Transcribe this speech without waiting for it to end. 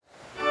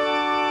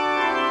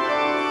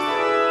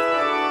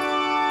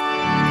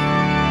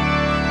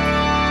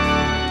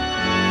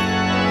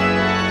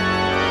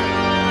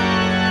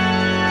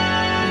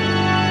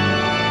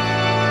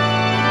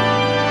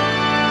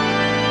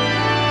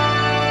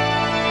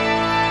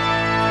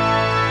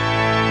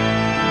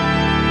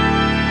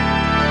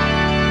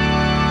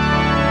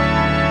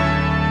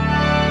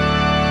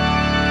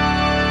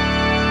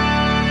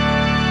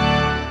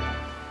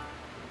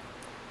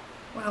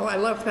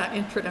that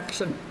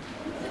introduction.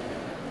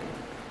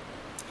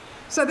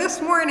 So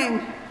this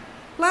morning,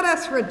 let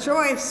us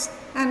rejoice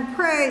and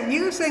pray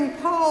using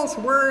Paul's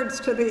words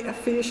to the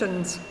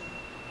Ephesians.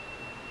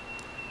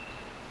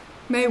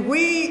 May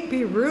we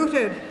be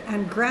rooted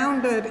and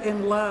grounded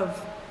in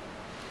love.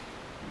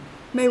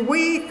 May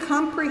we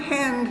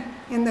comprehend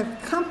in the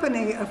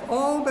company of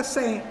all the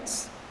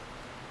saints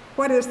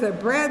what is the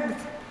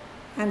breadth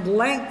and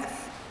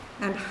length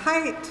and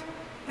height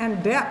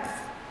and depth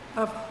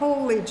of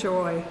holy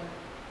joy.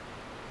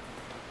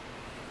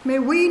 May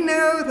we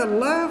know the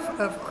love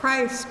of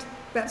Christ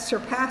that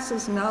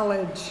surpasses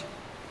knowledge.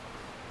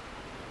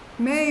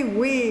 May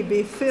we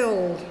be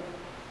filled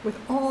with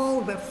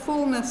all the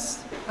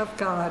fullness of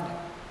God.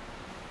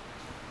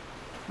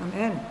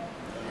 Amen.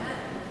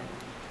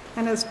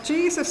 And as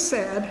Jesus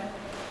said,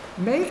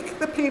 make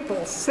the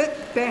people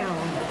sit down.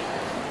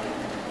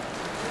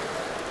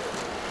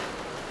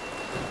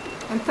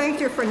 And thank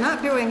you for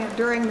not doing it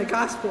during the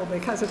gospel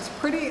because it's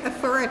pretty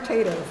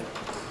authoritative.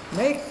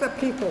 Make the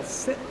people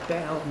sit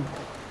down.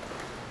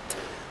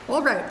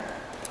 All right.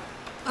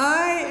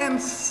 I am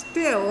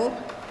still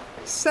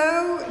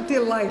so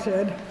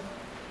delighted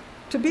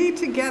to be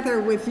together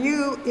with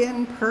you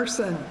in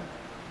person.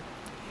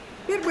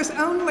 It was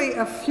only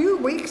a few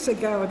weeks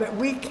ago that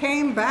we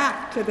came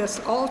back to this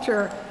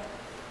altar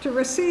to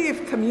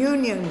receive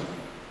communion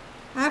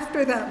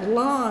after that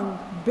long,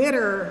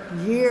 bitter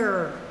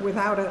year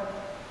without it.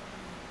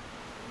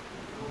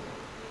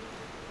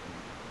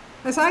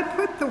 As I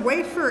put the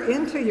wafer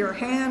into your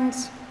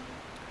hands,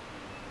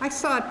 I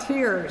saw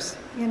tears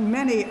in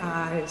many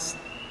eyes.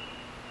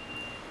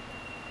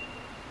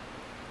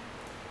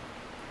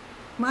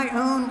 My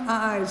own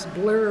eyes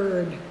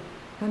blurred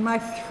and my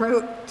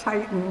throat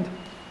tightened.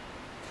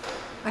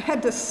 I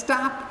had to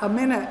stop a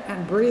minute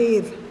and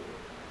breathe.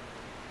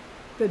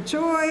 The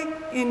joy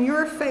in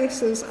your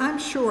faces, I'm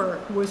sure,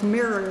 was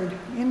mirrored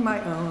in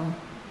my own.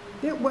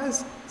 It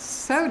was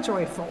so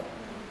joyful.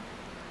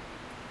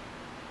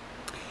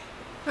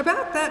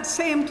 About that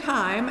same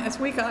time as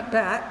we got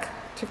back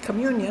to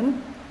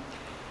communion,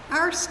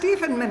 our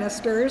Stephen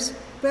ministers,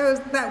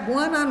 that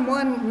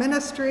one-on-one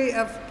ministry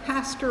of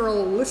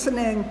pastoral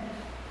listening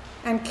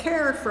and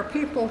care for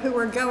people who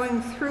were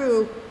going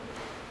through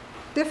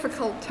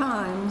difficult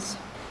times,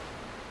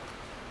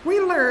 we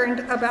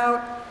learned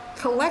about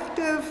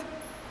collective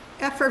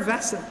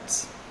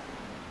effervescence.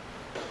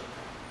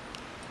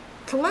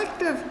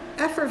 Collective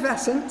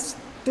effervescence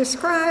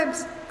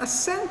describes a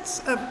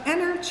sense of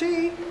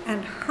energy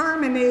and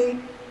harmony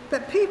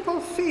that people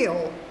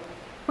feel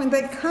when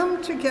they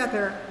come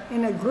together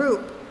in a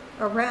group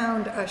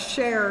around a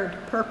shared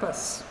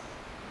purpose.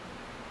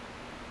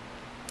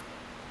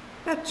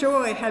 That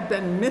joy had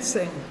been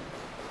missing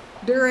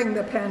during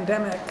the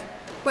pandemic,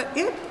 but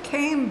it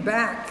came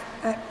back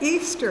at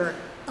Easter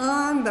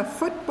on the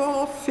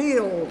football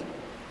field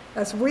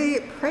as we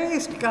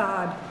praised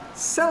God,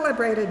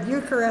 celebrated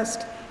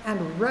Eucharist,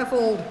 and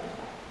reveled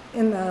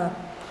in the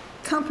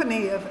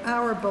company of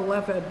our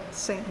beloved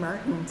St.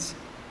 Martin's.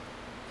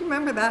 You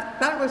remember that?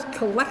 That was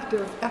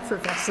collective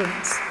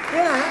effervescence.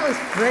 Yeah, that was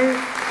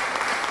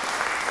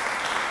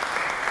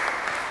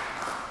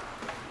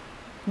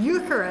great.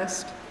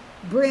 Eucharist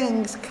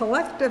brings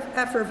collective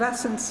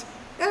effervescence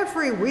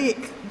every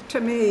week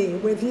to me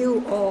with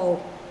you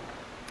all.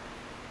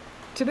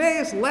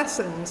 Today's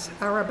lessons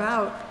are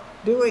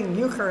about doing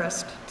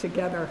Eucharist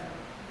together.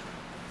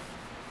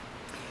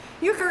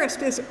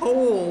 Eucharist is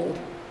old,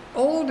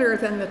 older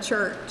than the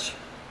church.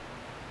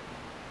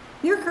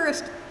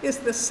 Eucharist is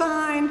the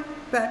sign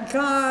that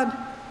God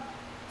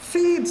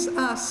feeds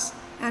us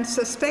and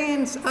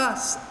sustains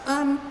us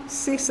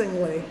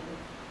unceasingly.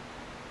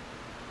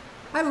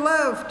 I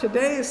love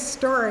today's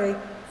story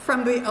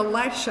from the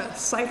Elisha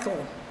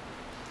cycle.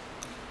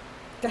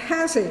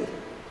 Gehazi,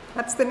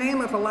 that's the name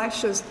of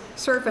Elisha's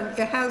servant,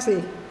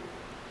 Gehazi.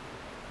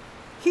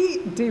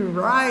 He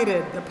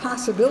derided the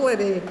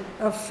possibility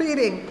of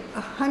feeding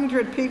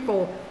 100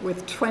 people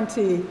with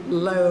 20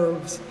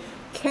 loaves.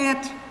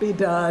 Can't be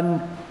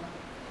done.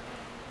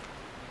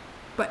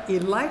 But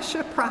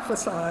Elisha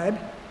prophesied,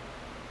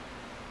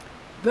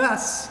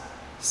 "Thus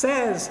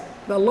says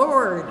the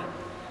Lord,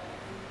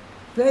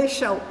 they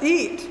shall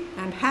eat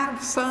and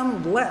have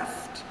some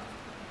left."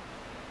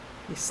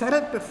 He set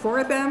it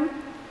before them,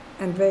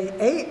 and they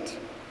ate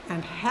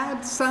and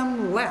had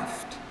some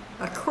left,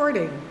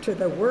 according to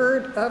the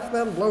word of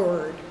the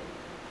Lord.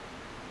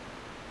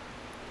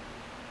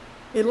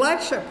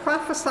 Elisha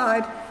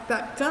prophesied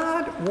that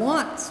God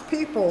wants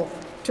people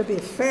to be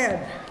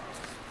fed.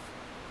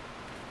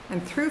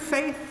 And through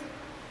faith,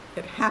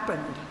 it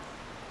happened.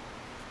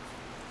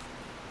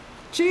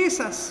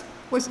 Jesus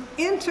was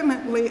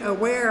intimately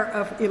aware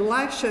of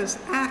Elisha's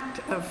act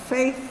of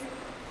faith.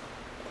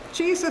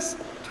 Jesus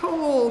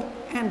told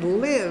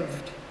and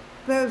lived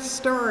those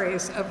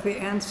stories of the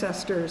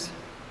ancestors.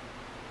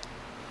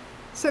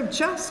 So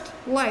just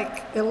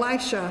like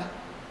Elisha,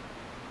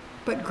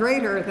 but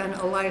greater than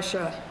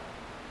Elisha,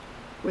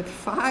 with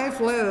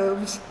 5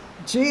 loaves,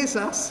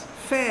 Jesus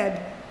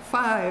fed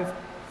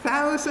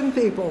 5,000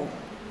 people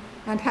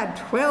and had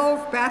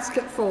 12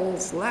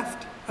 basketfuls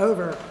left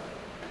over.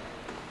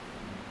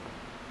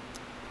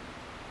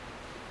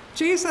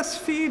 Jesus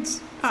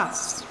feeds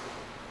us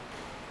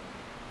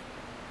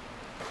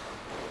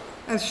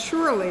as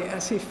surely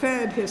as he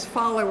fed his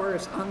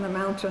followers on the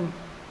mountain.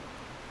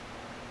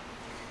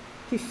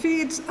 He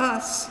feeds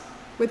us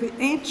with the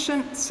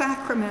ancient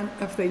sacrament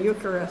of the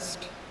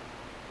Eucharist.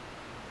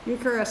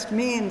 Eucharist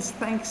means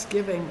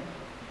thanksgiving.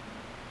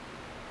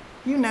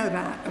 You know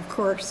that, of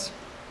course.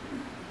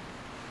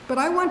 But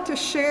I want to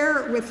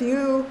share with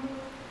you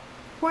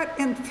what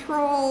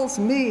enthralls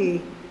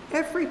me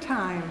every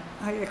time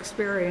I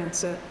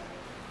experience it.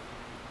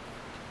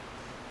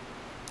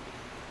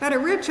 That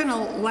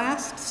original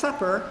Last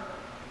Supper,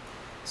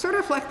 sort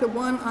of like the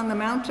one on the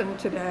mountain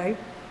today,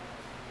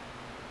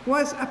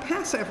 was a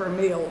Passover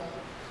meal.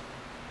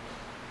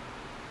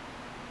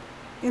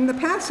 In the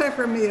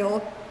Passover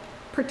meal,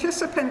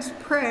 participants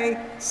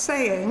pray,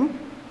 saying,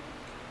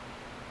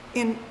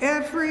 "In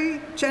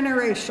every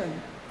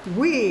generation,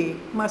 we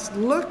must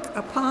look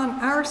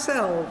upon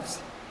ourselves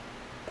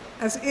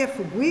as if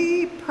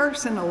we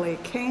personally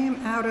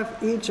came out of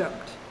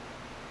Egypt."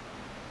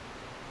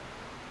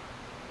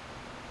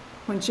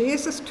 When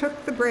Jesus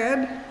took the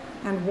bread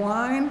and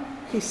wine,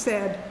 he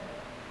said,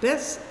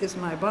 "This is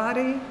my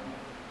body,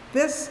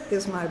 this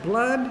is my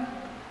blood."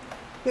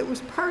 It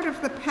was part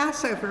of the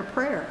Passover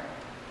prayer.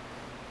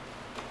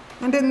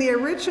 And in the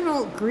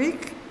original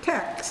Greek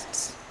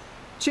texts,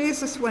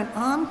 Jesus went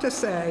on to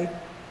say,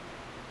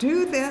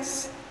 "Do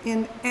this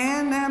in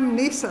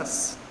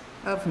anamnesis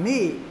of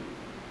me."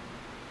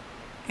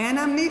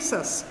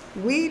 Anamnesis,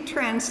 we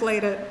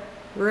translate it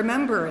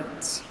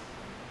remembrance.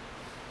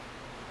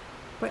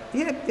 But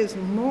it is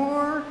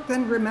more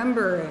than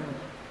remembering.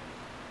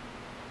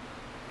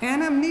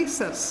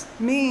 Anamnesis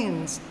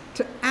means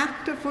to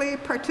actively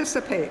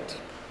participate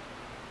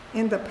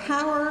in the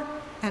power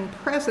and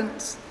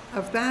presence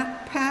of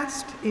that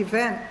past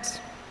event,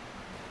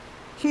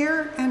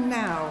 here and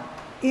now,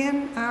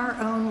 in our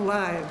own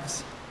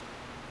lives.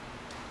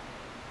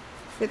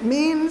 It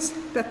means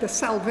that the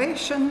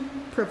salvation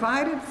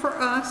provided for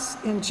us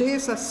in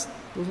Jesus'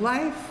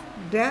 life,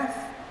 death,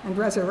 and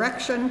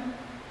resurrection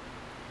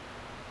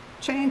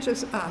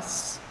changes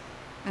us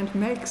and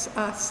makes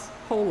us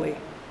holy.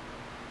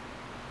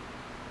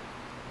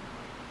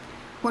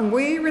 When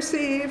we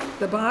receive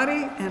the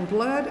body and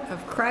blood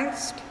of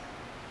Christ,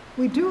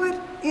 we do it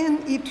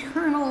in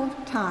eternal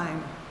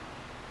time.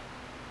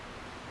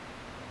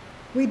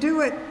 We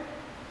do it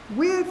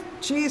with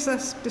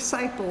Jesus'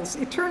 disciples.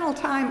 Eternal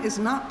time is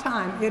not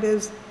time, it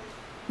is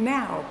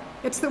now.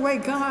 It's the way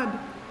God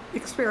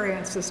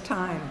experiences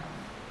time.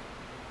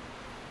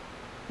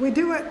 We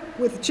do it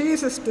with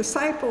Jesus'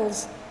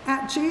 disciples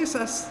at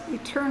Jesus'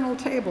 eternal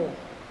table.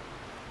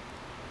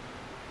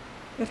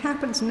 It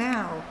happens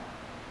now.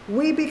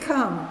 We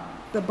become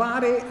the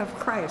body of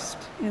Christ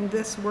in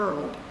this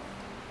world.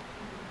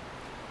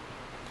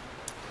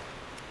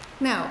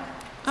 Now,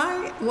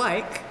 I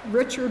like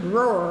Richard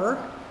Rohr,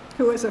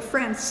 who is a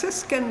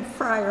Franciscan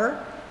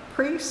friar,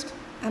 priest,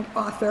 and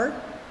author,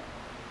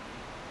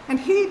 and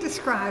he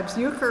describes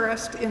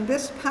Eucharist in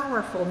this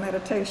powerful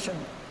meditation.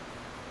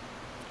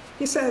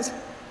 He says,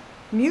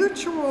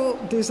 "Mutual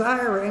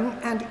desiring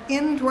and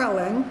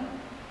indwelling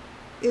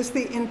is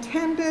the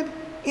intended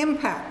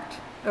impact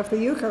of the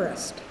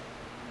Eucharist.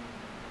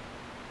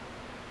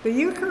 The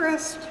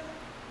Eucharist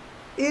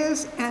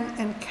is an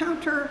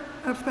encounter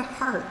of the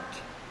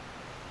heart,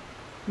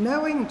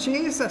 knowing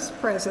Jesus'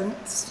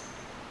 presence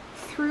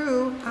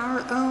through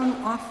our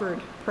own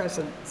offered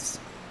presence.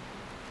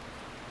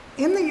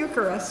 In the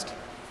Eucharist,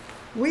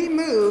 we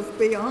move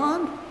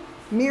beyond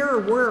mere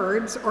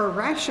words or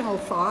rational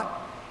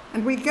thought,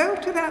 and we go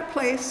to that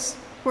place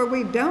where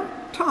we don't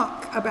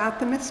talk about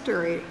the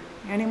mystery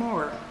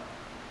anymore.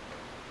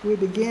 We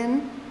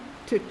begin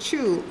to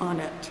chew on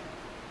it.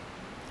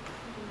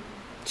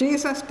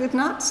 Jesus did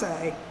not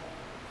say,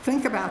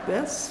 "Think about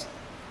this,"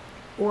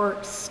 or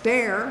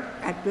 "Stare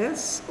at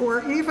this,"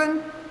 or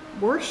even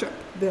 "Worship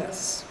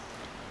this."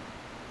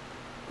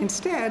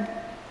 Instead,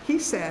 he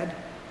said,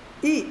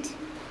 "Eat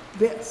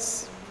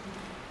this."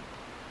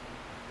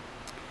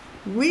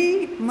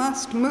 We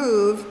must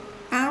move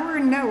our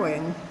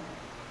knowing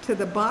to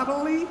the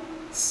bodily,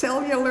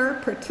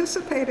 cellular,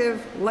 participative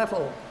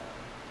level.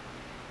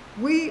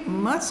 We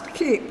must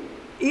keep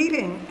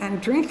eating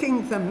and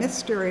drinking the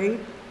mystery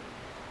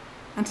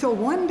until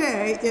one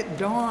day it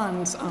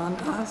dawns on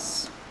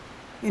us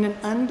in an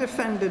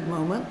undefended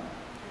moment.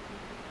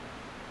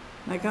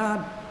 My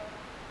God,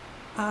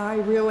 I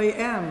really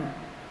am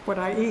what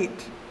I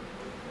eat.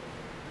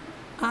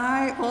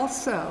 I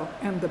also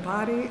am the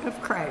body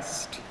of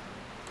Christ.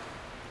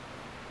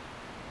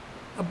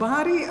 A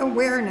body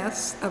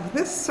awareness of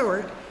this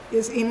sort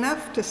is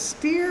enough to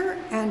steer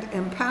and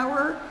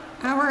empower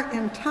our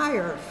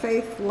entire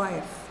faith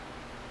life.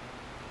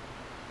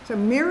 So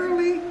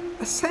merely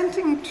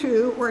assenting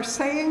to or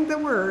saying the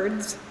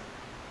words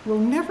will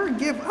never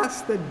give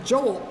us the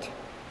jolt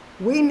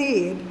we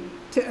need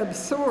to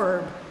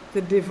absorb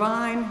the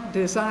divine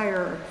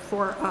desire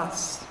for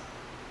us.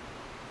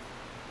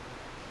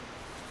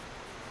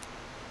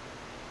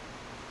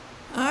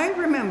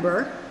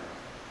 remember,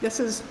 this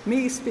is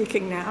me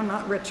speaking now,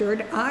 not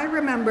Richard, I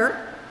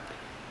remember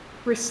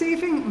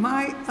receiving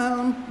my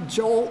own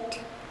jolt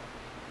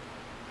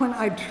when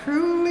I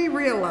truly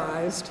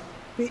realized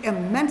the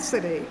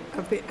immensity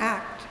of the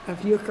act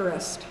of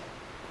Eucharist.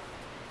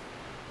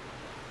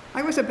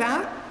 I was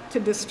about to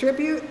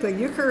distribute the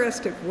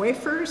Eucharistic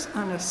wafers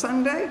on a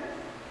Sunday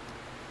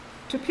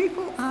to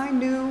people I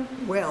knew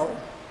well.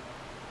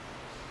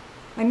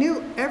 I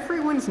knew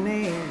everyone's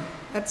name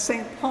at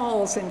St.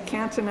 Paul's in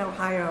Canton,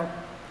 Ohio.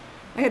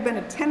 I had been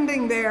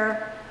attending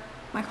there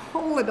my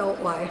whole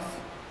adult life,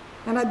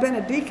 and I'd been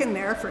a deacon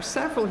there for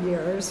several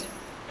years.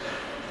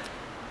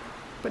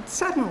 But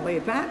suddenly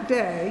that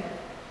day,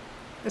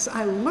 as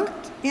I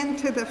looked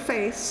into the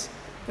face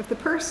of the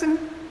person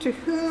to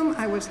whom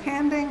I was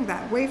handing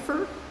that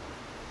wafer,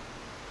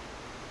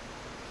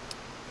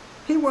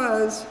 he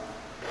was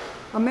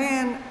a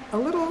man a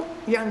little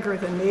younger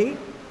than me,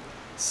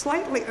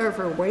 slightly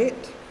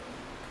overweight.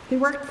 He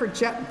worked for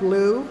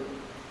JetBlue.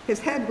 His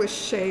head was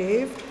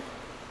shaved.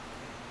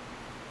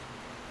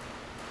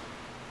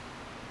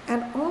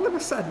 And all of a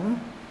sudden,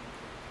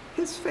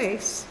 his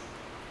face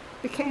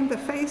became the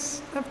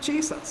face of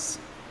Jesus.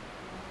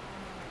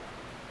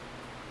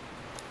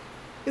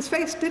 His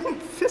face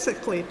didn't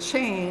physically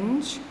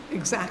change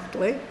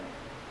exactly.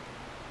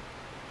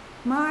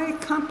 My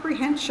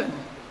comprehension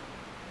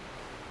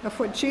of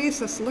what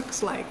Jesus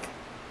looks like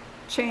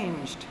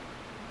changed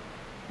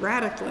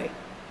radically.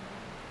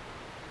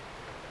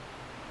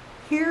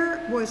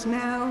 Here was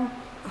now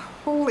a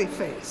holy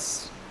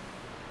face,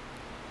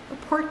 a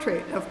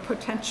portrait of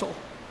potential.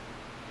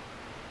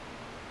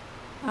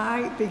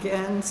 I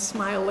began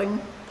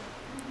smiling,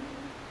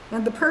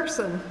 and the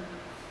person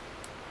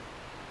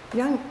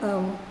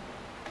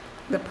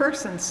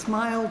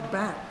smiled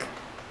back.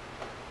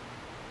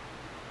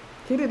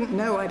 He didn't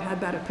know I'd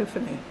had that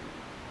epiphany,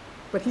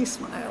 but he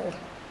smiled.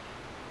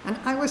 And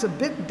I was a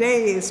bit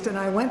dazed, and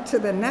I went to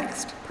the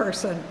next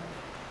person,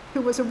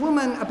 who was a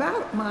woman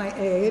about my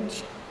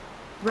age,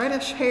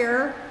 reddish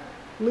hair,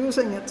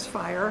 losing its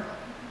fire,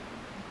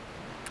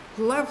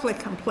 lovely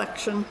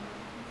complexion.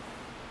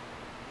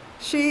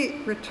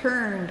 She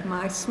returned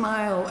my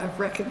smile of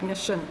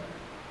recognition.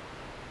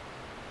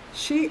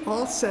 She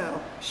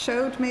also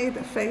showed me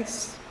the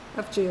face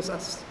of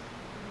Jesus.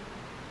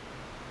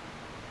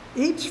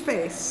 Each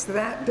face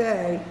that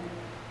day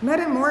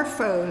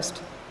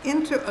metamorphosed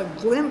into a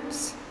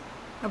glimpse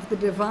of the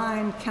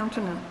divine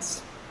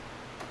countenance,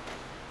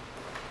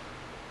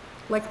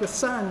 like the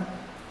sun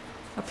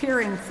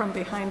appearing from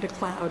behind a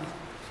cloud.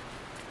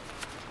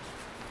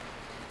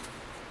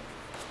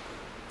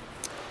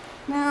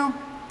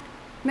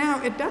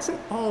 Now, it doesn't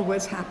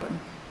always happen.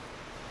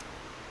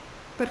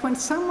 But when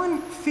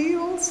someone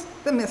feels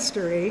the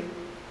mystery,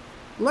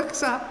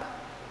 looks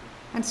up,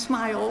 and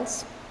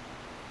smiles,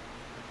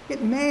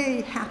 it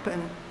may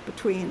happen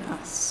between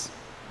us.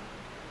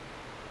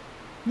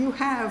 You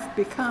have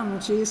become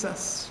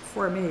Jesus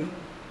for me.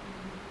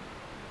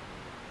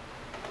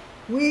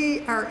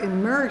 We are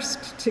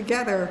immersed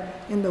together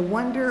in the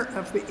wonder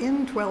of the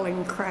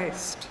indwelling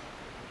Christ.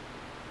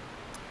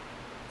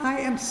 I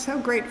am so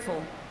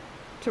grateful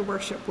to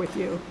worship with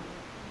you.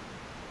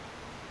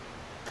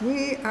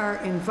 We are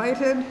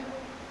invited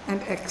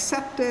and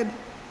accepted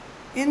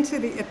into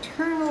the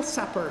eternal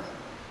supper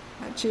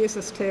at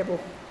Jesus' table.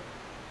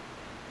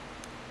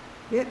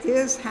 It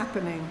is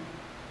happening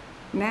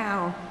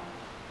now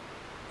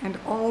and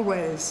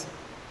always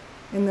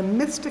in the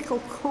mystical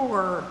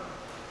core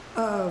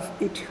of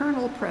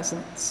eternal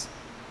presence.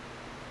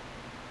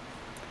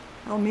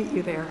 I'll meet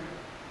you there.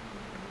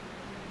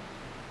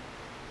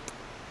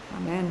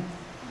 Amen.